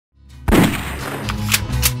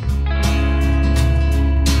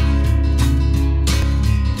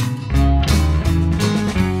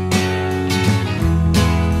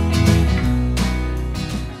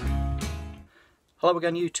Hello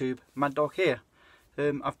again YouTube, Mad Dog here.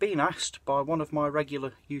 I've been asked by one of my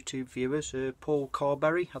regular YouTube viewers, Paul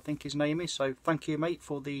Carberry, I think his name is, so thank you mate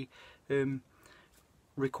for the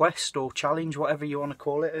request or challenge, whatever you want to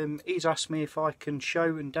call it. He's asked me if I can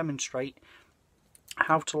show and demonstrate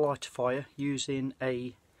how to light a fire using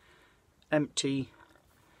a empty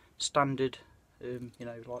standard, you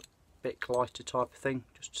know, like Bic lighter type of thing,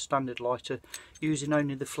 just a standard lighter, using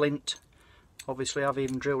only the flint. Obviously I've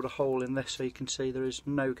even drilled a hole in this so you can see there is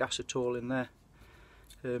no gas at all in there.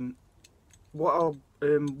 What I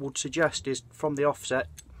would suggest is, from the offset,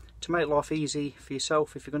 to make life easy for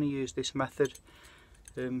yourself if you're going to use this method,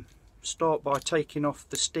 start by taking off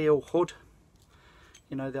the steel hood,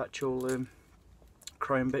 you know, the actual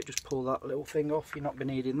chrome bit. Just pull that little thing off, you're not going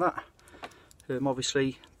to be needing that.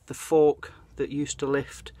 Obviously the fork that used to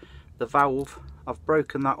lift the valve, I've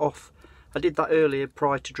broken that off. I did that earlier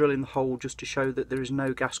prior to drilling the hole just to show that there is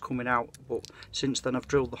no gas coming out, but since then I've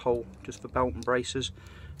drilled the hole just for belt and braces.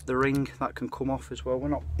 The ring, that can come off as well. We're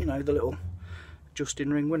not, you know, the little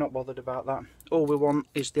adjusting ring, we're not bothered about that. All we want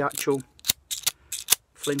is the actual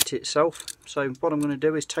flint itself. So what I'm going to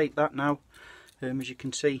do is take that now. As you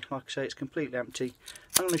can see, like I say, it's completely empty.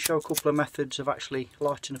 I'm going to show a couple of methods of actually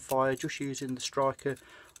lighting a fire just using the striker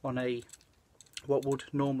on a what would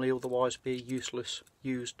normally otherwise be a useless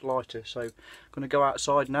used lighter. So I'm going to go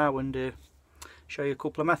outside now and show you a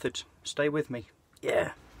couple of methods. Stay with me.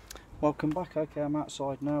 Yeah. Welcome back. Okay, I'm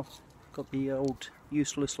outside now. Got the old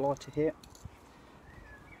useless lighter here.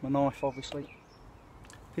 My knife, obviously.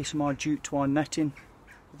 Piece of my jute twine netting.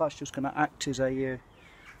 That's just going to act as a, you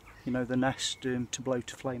know, the nest to blow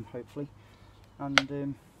to flame, hopefully. And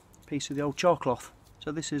a piece of the old char cloth.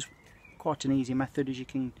 So this is quite an easy method, as you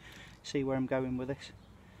can see where I'm going with this.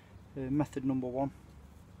 Method number one,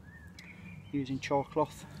 using char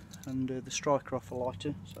cloth and the striker off a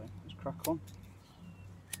lighter. So let's crack on.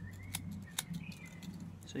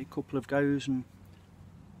 See a couple of goes and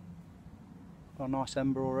got a nice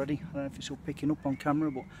ember already. I don't know if it's all picking up on camera,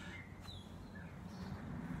 but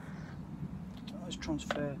let's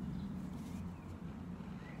transfer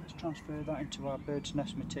that into our bird's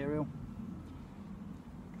nest material.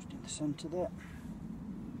 Just in the centre there.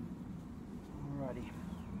 Alrighty.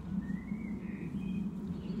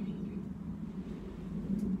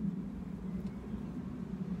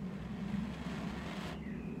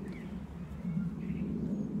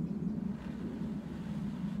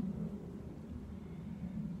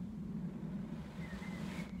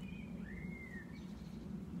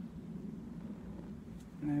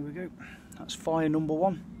 There we go. That's fire number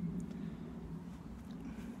one.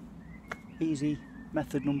 Easy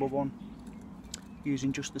method number one,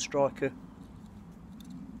 using just the striker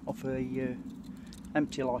off a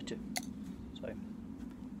empty lighter. So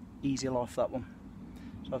easy life, that one.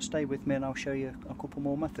 So stay with me and I'll show you a couple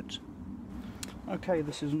more methods. Okay,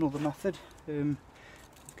 this is another method of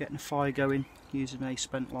getting a fire going using a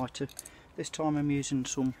spent lighter. This time I'm using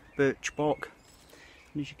some birch bark,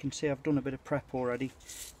 and as you can see I've done a bit of prep already.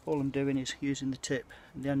 All I'm doing is using the tip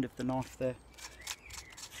and the end of the knife there,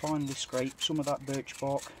 finely scrape some of that birch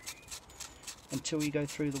bark until you go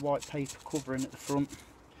through the white paper covering at the front.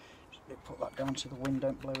 Just put that down to the wind,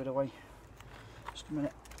 don't blow it away. Just a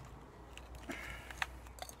minute.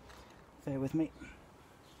 Bear with me.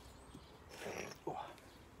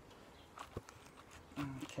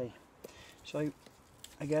 Okay, so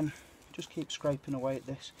again, just keep scraping away at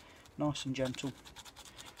this, nice and gentle.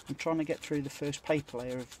 I'm trying to get through the first paper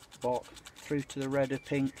layer of bark through to the redder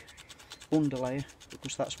pink underlayer,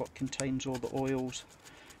 because that's what contains all the oils,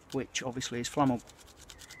 which obviously is flammable.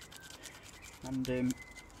 And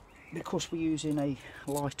because we're using a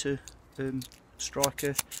lighter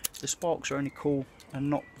striker, the sparks are only cool and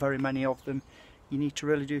not very many of them. You need to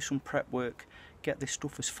really do some prep work, get this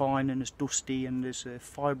stuff as fine and as dusty and as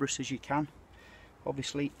fibrous as you can.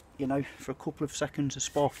 Obviously, you know, for a couple of seconds of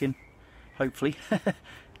sparking, hopefully,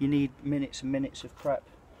 you need minutes and minutes of prep.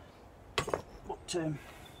 But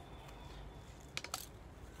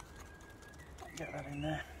get that in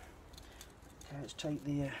there. Okay, let's take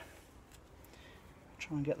the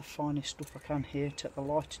try and get the finest stuff I can here, take the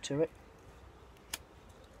lighter to it,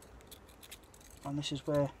 and this is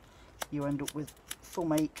where you end up with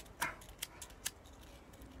thumb ache,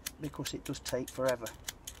 because it does take forever.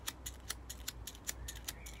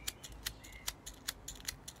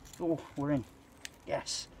 Oh, we're in.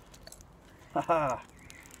 Yes. Haha.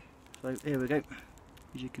 So here we go.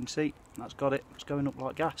 As you can see, that's got it. It's going up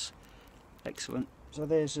like gas. Excellent. So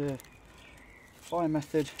there's a fire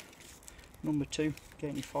method number two,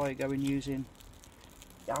 getting your fire going using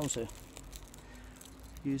Yowza,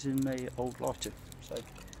 using the old lighter. So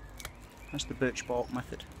That's the birch bark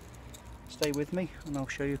method. Stay with me and I'll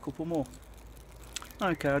show you a couple more.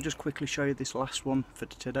 Okay, I'll just quickly show you this last one for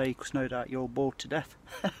today, because no doubt you're bored to death.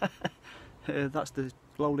 That's the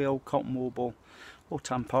lowly old cotton wool ball, or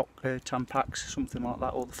Tampax, something like that,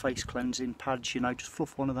 or the face cleansing pads. You know, just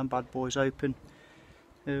fluff one of them bad boys open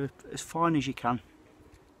as fine as you can.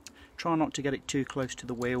 Try not to get it too close to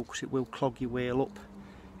the wheel, because it will clog your wheel up.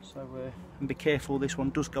 So and be careful, this one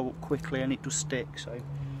does go up quickly and it does stick, so you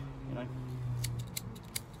know,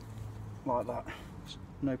 like that, it's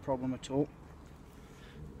no problem at all.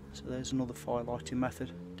 So there's another fire lighting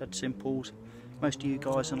method, dead simples. Most of you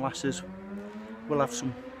guys and lasses will have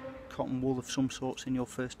some cotton wool of some sorts in your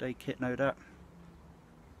first aid kit, no doubt.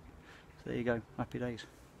 So there you go, happy days.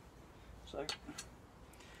 So,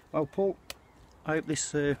 well Paul, I hope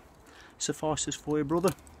this suffices for you,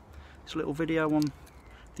 brother. This little video on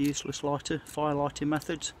the useless fire lighting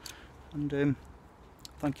methods, and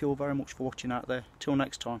thank you all very much for watching out there. Till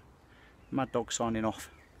next time, Mad Dog signing off.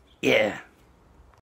 Yeah.